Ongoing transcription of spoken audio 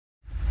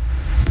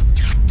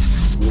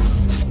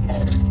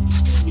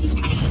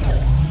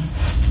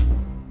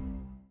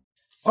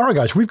All right,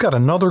 guys, we've got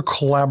another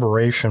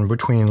collaboration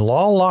between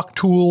Law Lock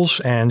Tools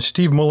and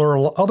Steve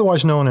Muller,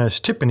 otherwise known as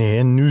Tiffany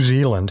in New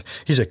Zealand.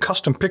 He's a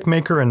custom pick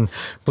maker, and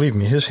believe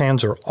me, his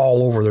hands are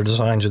all over the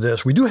designs of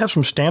this. We do have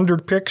some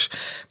standard picks,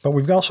 but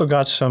we've also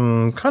got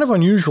some kind of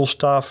unusual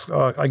stuff,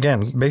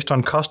 again, based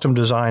on custom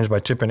designs by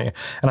Tiffany.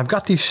 And I've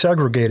got these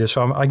segregated,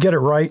 so I get it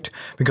right,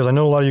 because I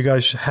know a lot of you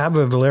guys have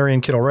a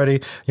Valyrian kit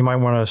already. You might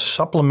want to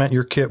supplement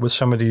your kit with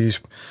some of these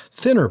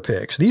thinner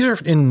picks. These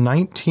are in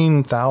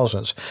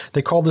 19,000s.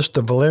 They call this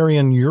the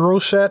Valyrian Euro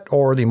set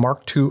or the Mark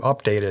II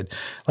updated.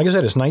 Like I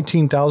said, it's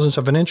 19,000ths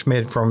of an inch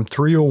made from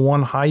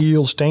 301 high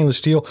yield stainless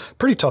steel.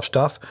 Pretty tough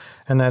stuff.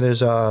 And that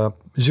is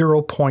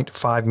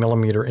 0.5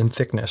 millimeter in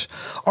thickness.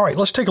 All right,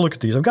 let's take a look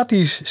at these. I've got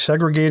these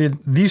segregated.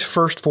 These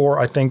first four,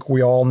 I think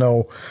we all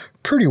know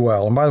pretty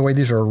well. And by the way,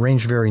 these are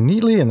arranged very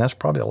neatly, and that's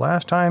probably the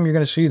last time you're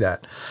going to see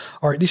that.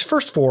 All right, these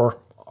first four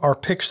are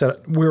picks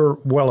that we're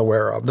well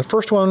aware of. The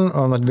first one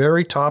on the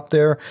very top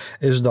there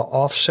is the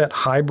offset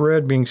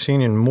hybrid, being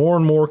seen in more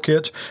and more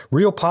kits.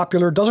 Real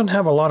popular. Doesn't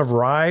have a lot of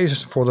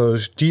rise for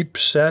those deep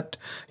set,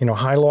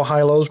 high-low,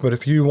 high-lows, but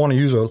if you want to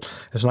use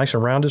it's nice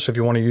and rounded, so if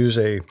you want to use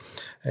a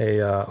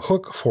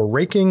hook for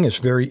raking, it's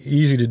very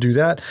easy to do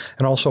that.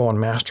 And also on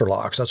master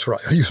locks, that's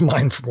what I use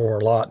mine for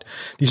a lot.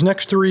 These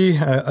next three,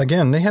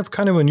 again, they have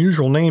kind of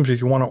unusual names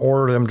if you want to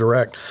order them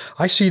direct.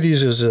 I see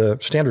these as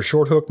a standard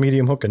short hook,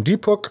 medium hook, and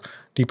deep hook.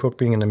 Deep hook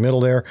being in the middle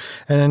there.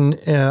 And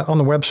on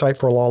the website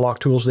for Law Lock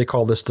Tools, they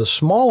call this the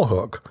small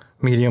hook,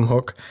 medium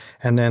hook,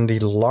 and then the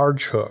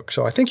large hook.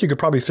 So I think you could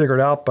probably figure it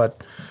out,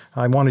 but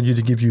I wanted you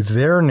to give you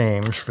their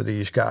names for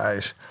these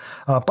guys.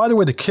 By the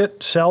way, the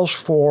kit sells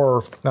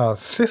for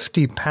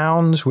 50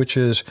 pounds, which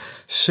is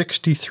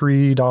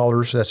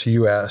 $63, that's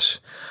US.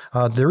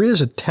 There is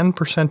a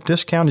 10%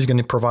 discount. He's going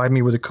to provide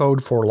me with a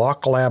code for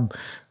Lock Lab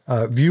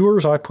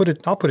viewers. I'll put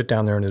it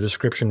down there in the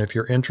description if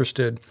you're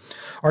interested.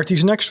 All right,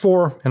 these next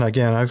four, and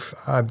again,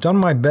 I've done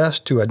my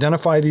best to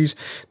identify these.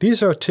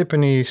 These are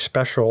Tiffany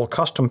special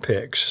custom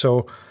picks.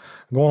 So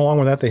going along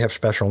with that, they have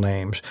special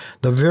names.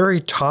 The very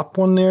top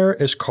one there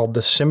is called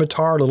the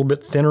Scimitar, a little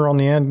bit thinner on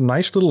the end.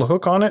 Nice little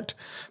hook on it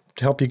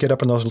to help you get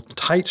up in those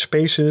tight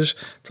spaces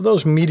for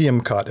those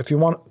medium cut. If you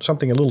want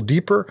something a little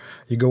deeper,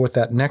 you go with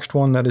that next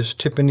one. That is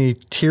Tiffany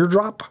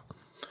Teardrop.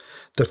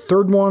 The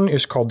third one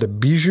is called the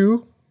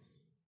Bijou.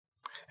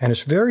 And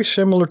it's very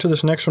similar to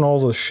this next one,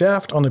 although the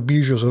shaft on the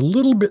Bijou is a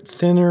little bit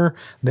thinner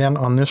than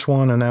on this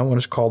one, and that one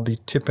is called the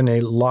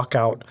Tiffany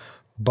Lockout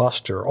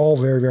Buster. All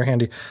very, very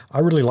handy. I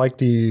really like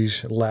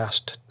these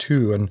last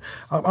two, and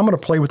I'm going to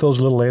play with those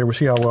a little later. We'll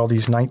see how well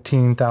these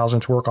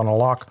 19,000s work on a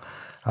lock.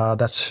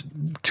 That's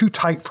too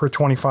tight for a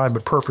 25,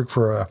 but perfect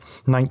for a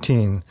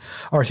 19.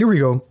 All right, here we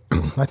go.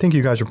 I think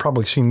you guys have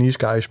probably seen these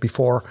guys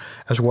before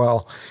as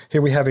well.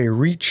 Here we have a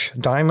Reach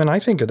Diamond. I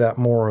think of that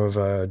more of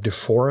a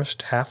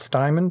DeForest half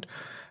diamond.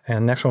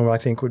 And next one I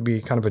think would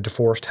be kind of a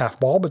DeForest half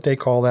ball, but they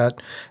call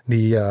that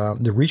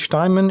the Reach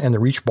Diamond and the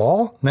Reach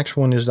Ball. Next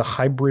one is the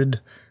Hybrid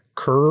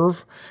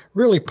Curve.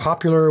 Really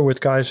popular with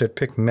guys that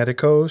pick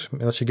Medicos.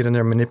 It lets you get in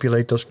there and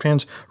manipulate those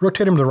pins.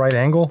 Rotate them to the right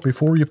angle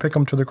before you pick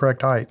them to the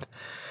correct height.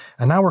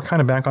 And now we're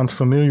kind of back on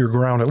familiar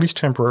ground, at least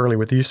temporarily,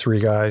 with these three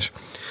guys.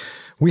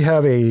 We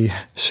have a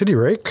City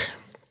Rake,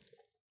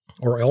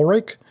 or L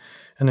Rake.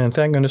 And then,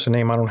 thank goodness, a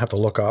name I don't have to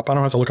look up. I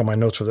don't have to look at my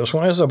notes for this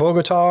one. This is a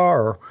Bogota,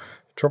 or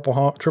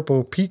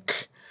triple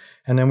peak,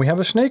 and then we have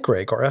a snake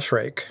rake or S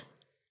rake.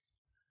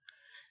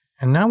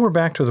 And now we're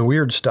back to the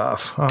weird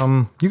stuff.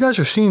 You guys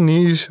have seen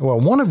these, well,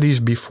 one of these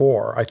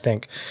before, I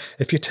think.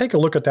 If you take a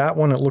look at that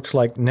one, it looks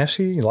like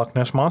Nessie, Loch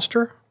Ness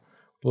Monster.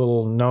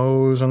 Little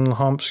nose and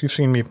humps. You've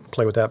seen me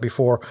play with that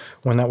before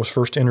when that was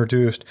first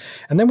introduced.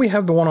 And then we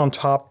have the one on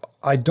top.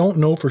 I don't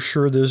know for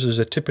sure this is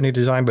a Tiffany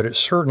design, but it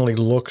certainly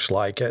looks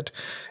like it.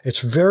 It's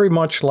very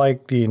much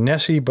like the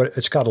Nessie, but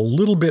it's got a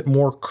little bit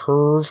more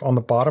curve on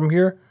the bottom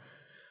here.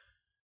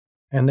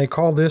 And they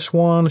call this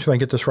one, if I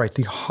get this right,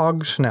 the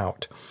Hog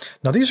Snout.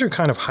 Now these are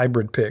kind of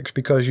hybrid picks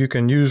because you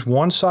can use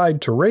one side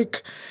to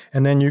rake,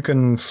 and then you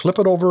can flip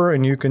it over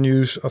and you can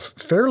use a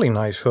fairly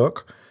nice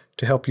hook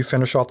to help you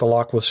finish off the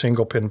lock with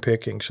single pin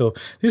picking. So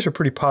these are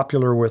pretty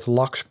popular with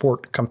lock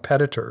sport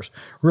competitors.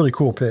 Really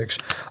cool picks.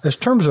 In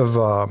terms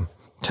of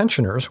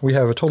tensioners, we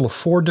have a total of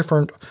 4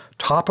 different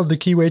top of the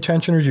keyway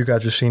tensioners. You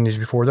guys have seen these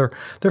before.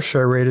 They're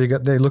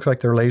serrated. They look like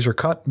they're laser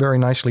cut, very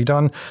nicely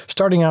done.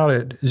 Starting out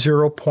at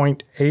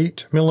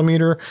 0.8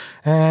 millimeter,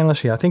 and let's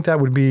see, I think that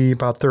would be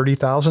about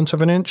 30,000ths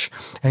of an inch,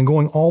 and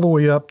going all the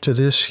way up to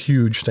this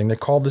huge thing. They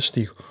call this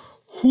the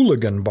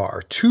Hooligan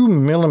bar, 2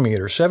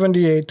 millimeter,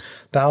 78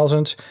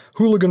 thousandths.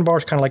 Hooligan bar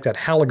is kind of like that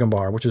Halligan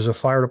bar, which is a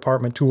fire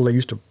department tool they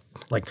used to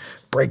like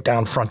break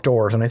down front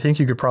doors, and I think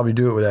you could probably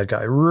do it with that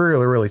guy.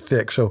 Really, really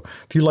thick. So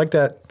if you like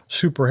that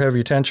super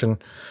heavy tension,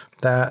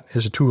 that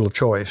is a tool of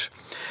choice.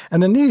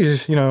 And then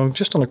these,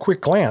 just on a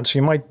quick glance,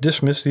 you might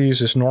dismiss these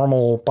as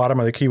normal bottom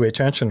of the keyway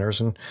tensioners,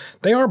 and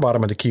they are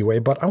bottom of the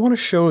keyway, but I want to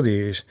show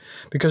these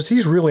because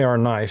these really are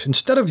nice.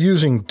 Instead of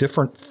using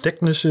different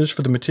thicknesses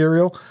for the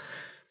material,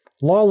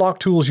 Law Lock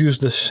tools use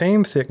the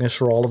same thickness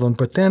for all of them,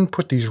 but then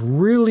put these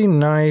really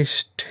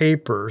nice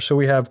tapers. So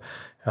we have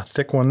a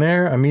thick one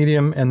there, a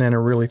medium, and then a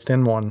really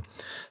thin one.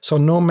 So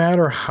no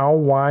matter how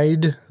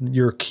wide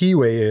your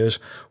keyway is,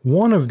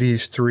 one of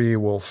these three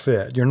will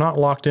fit. You're not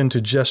locked into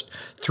just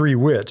three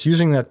widths.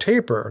 Using that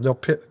taper, they'll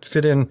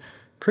fit in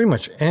pretty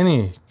much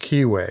any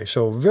keyway.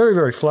 So very,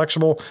 very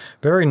flexible,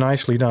 very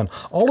nicely done.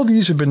 All of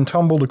these have been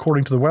tumbled,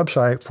 according to the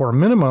website, for a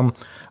minimum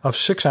of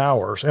 6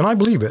 hours, and I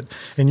believe it.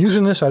 In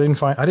using this, I didn't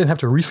have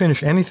to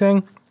refinish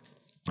anything.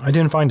 I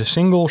didn't find a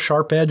single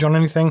sharp edge on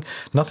anything.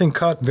 Nothing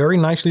cut. Very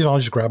nicely. I'll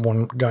just grab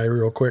one guy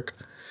real quick,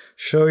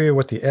 show you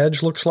what the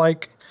edge looks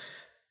like.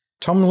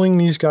 Tumbling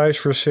these guys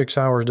for 6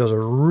 hours does a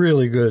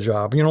really good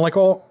job. You know, like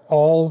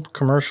all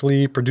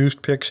commercially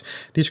produced picks,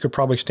 these could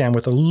probably stand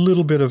with a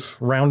little bit of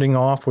rounding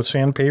off with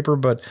sandpaper,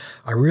 but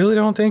I really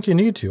don't think you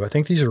need to. I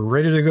think these are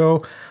ready to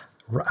go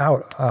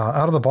out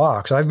of the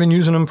box. I've been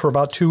using them for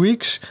about 2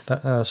 weeks,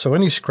 so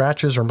any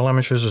scratches or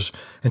blemishes is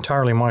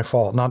entirely my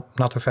fault, not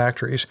the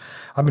factory's.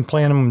 I've been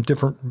playing them in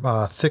different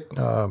thick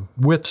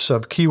widths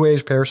of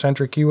keyways,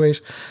 paracentric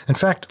keyways. In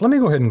fact, let me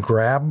go ahead and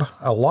grab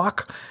a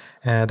lock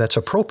that's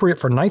appropriate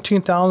for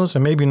 19,000s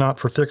and maybe not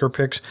for thicker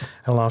picks,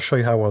 and I'll show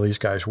you how well these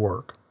guys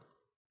work.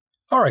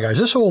 All right, guys,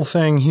 this whole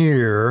thing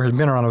here has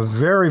been around a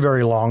very,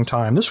 very long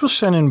time. This was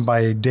sent in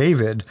by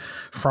David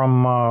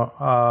from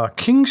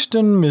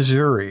Kingston,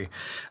 Missouri.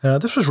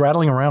 This was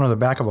rattling around in the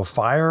back of a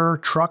fire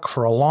truck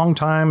for a long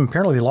time.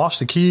 Apparently, they lost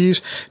the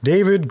keys.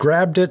 David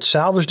grabbed it,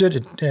 salvaged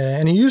it,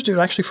 and he used it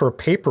actually for a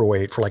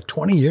paperweight for like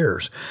 20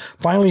 years.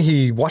 Finally,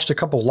 he watched a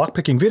couple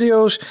lockpicking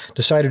videos,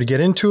 decided to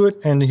get into it,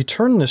 and he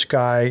turned this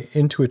guy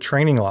into a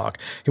training lock.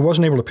 He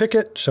wasn't able to pick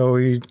it, so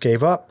he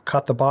gave up,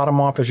 cut the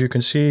bottom off, as you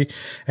can see,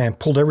 and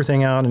pulled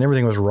everything out, and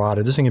everything was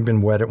rotted. This thing had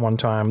been wet at one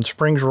time. The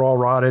springs were all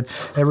rotted.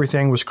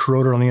 Everything was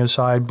corroded on the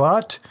inside,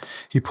 but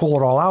he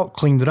pulled it all out,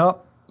 cleaned it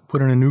up,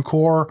 put in a new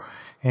core,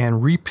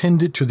 and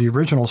repinned it to the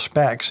original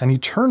specs. And he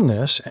turned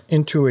this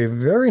into a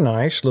very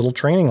nice little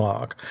training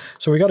lock.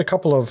 So we got a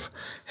couple of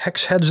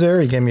hex heads there.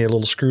 He gave me a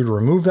little screw to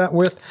remove that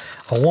with,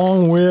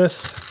 along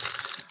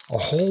with a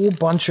whole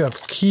bunch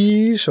of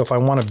keys. So if I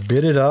want to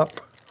bit it up,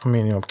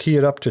 key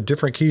it up to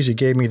different keys. He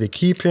gave me the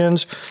key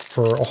pins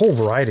for a whole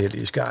variety of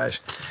these guys.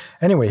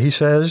 Anyway, he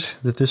says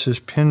that this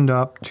is pinned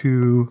up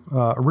to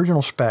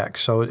original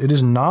specs, so it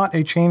is not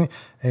a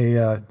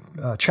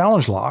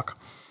challenge lock.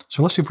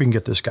 So let's see if we can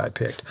get this guy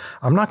picked.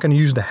 I'm not going to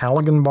use the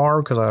Halligan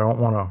bar because I don't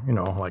want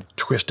to, like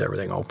twist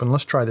everything open.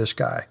 Let's try this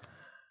guy.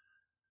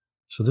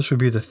 So this would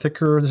be the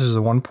thicker. This is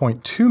the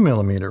 1.2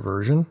 millimeter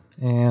version,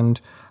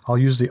 and I'll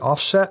use the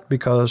offset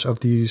because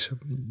of these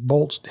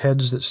bolt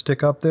heads that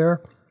stick up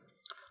there.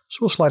 So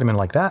we'll slide them in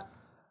like that.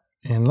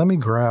 And let me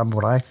grab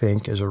what I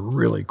think is a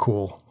really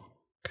cool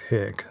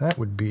pick. That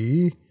would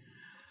be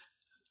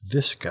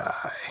this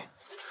guy.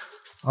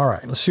 All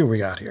right, let's see what we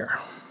got here.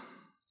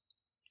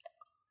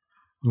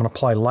 I'm going to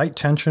apply light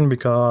tension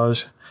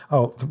because,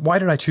 why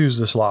did I choose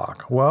this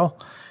lock? Well,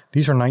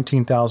 these are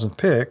 19,000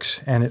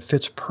 picks, and it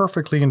fits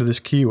perfectly into this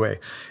keyway.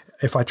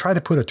 If I try to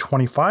put a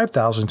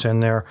 25,000 in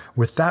there,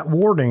 with that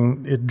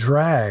warding, it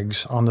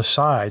drags on the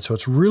side. So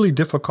it's really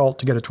difficult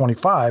to get a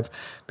 25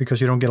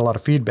 because you don't get a lot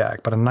of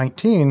feedback. But a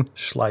 19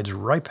 slides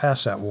right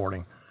past that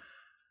warding.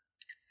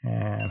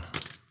 And,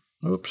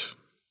 oops.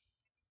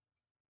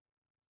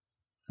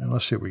 And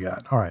let's see what we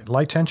got. All right,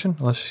 light tension.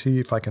 Let's see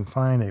if I can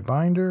find a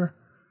binder.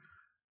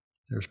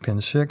 There's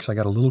pin 6. I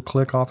got a little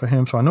click off of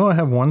him. So I know I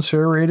have one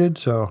serrated,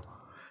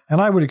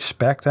 and I would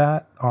expect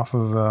that off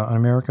of an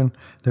American.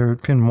 There,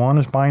 pin 1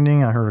 is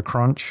binding. I heard a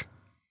crunch.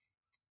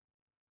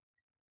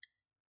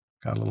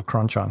 Got a little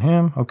crunch on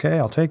him. Okay,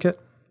 I'll take it.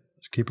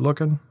 Let's keep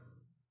looking.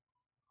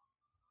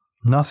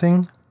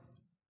 Nothing.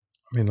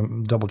 Let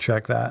me double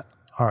check that.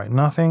 All right,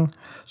 nothing.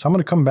 So I'm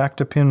going to come back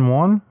to pin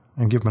 1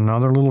 and give him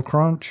another little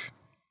crunch.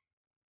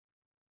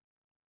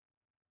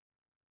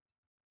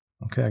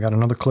 Okay, I got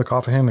another click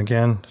off of him.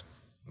 Again,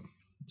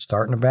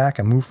 start in the back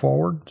and move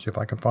forward. See if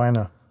I can find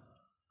a...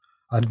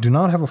 I do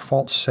not have a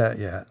fault set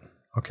yet.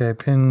 Okay,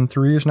 pin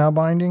 3 is now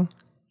binding.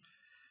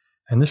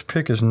 And this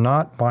pick is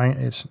not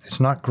binding, it's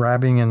not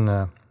grabbing in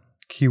the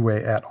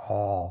keyway at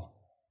all.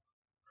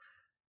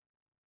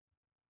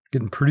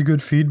 Getting pretty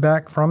good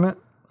feedback from it.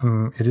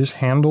 It is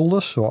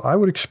handleless, so I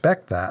would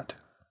expect that.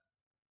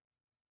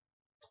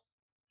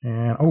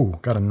 And,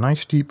 got a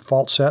nice deep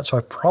fault set, so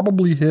I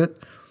probably hit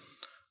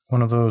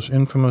one of those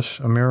infamous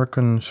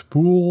American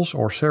spools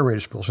or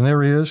serrated spools. And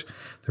there he is.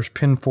 There's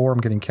pin 4.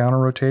 I'm getting counter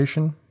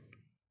rotation.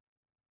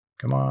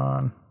 Come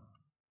on.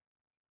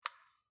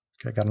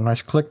 Okay, got a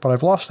nice click, but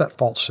I've lost that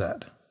fault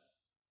set.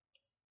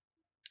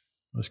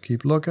 Let's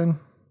keep looking.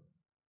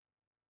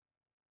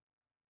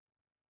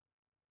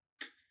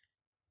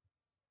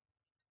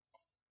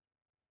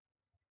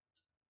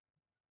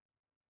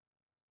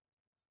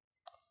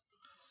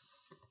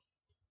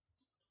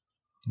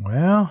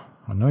 Well,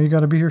 I know you got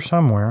to be here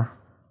somewhere.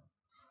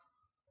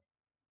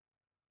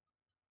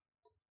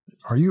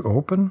 Are you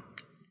open?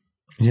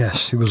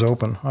 Yes, it was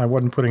open. I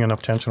wasn't putting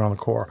enough tension on the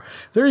core.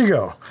 There you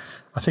go.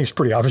 I think it's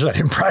pretty obvious I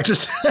didn't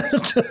practice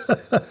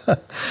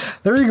that.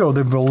 There you go,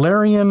 the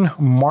Valyrian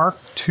Mark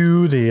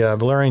II, the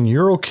Valyrian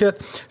Euro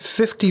Kit,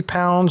 50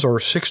 pounds or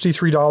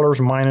 $63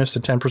 minus the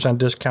 10%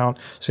 discount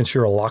since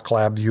you're a Lock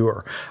Lab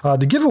viewer.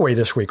 The giveaway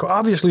this week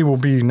obviously will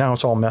be, now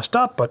it's all messed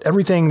up, but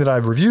everything that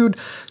I've reviewed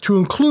to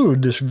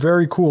include this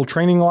very cool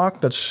training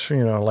lock that's,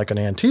 you know, like an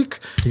antique.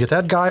 You get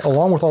that guy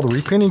along with all the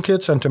repinning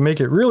kits, and to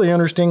make it really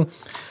interesting,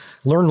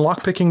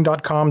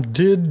 LearnLockPicking.com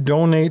did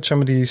donate some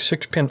of the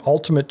 6-pin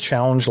Ultimate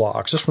Challenge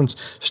locks. This one's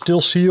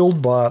still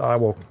sealed, but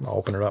I'll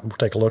open it up and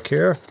take a look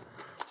here.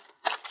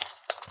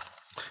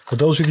 For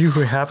those of you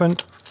who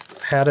haven't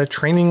had a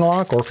training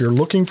lock, or if you're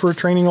looking for a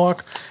training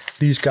lock,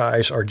 these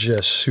guys are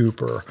just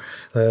super.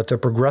 They're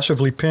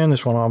progressively pinned.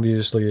 This one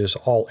obviously is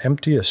all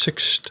empty, a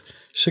six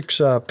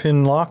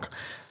pin lock.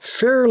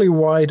 Fairly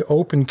wide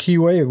open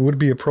keyway. It would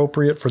be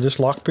appropriate for this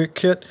lockpick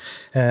kit.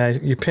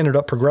 You pin it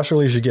up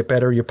progressively. As you get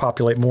better, you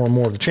populate more and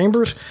more of the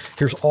chambers.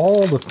 Here's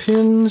all the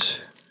pins,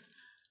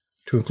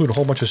 to include a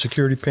whole bunch of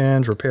security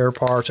pins, repair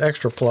parts,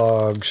 extra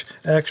plugs,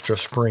 extra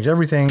springs,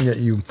 everything that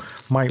you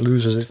might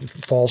lose as it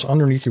falls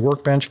underneath your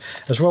workbench,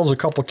 as well as a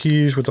couple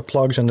keys with the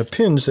plugs and the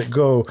pins that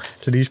go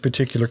to these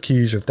particular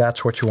keys if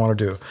that's what you want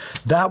to do.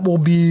 That will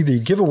be the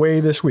giveaway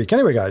this week.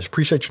 Anyway, guys,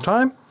 appreciate your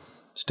time.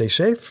 Stay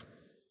safe.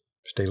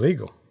 Stay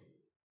legal.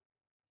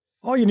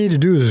 All you need to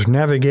do is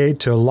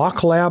navigate to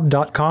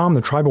locklab.com,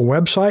 the tribal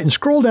website, and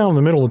scroll down in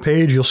the middle of the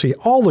page. You'll see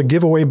all the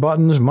giveaway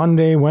buttons,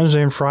 Monday,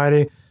 Wednesday, and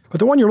Friday. But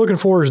the one you're looking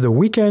for is the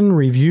Weekend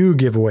Review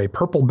giveaway,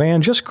 purple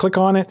band. Just click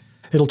on it.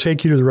 It'll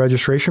take you to the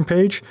registration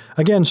page.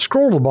 Again,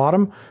 scroll to the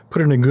bottom,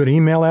 put in a good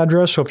email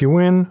address, so if you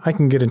win, I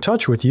can get in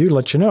touch with you,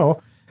 let you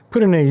know.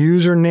 Put in a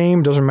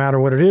username, doesn't matter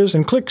what it is,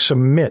 and click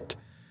Submit.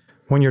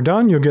 When you're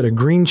done, you'll get a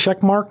green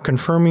check mark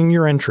confirming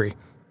your entry.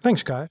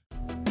 Thanks, guys.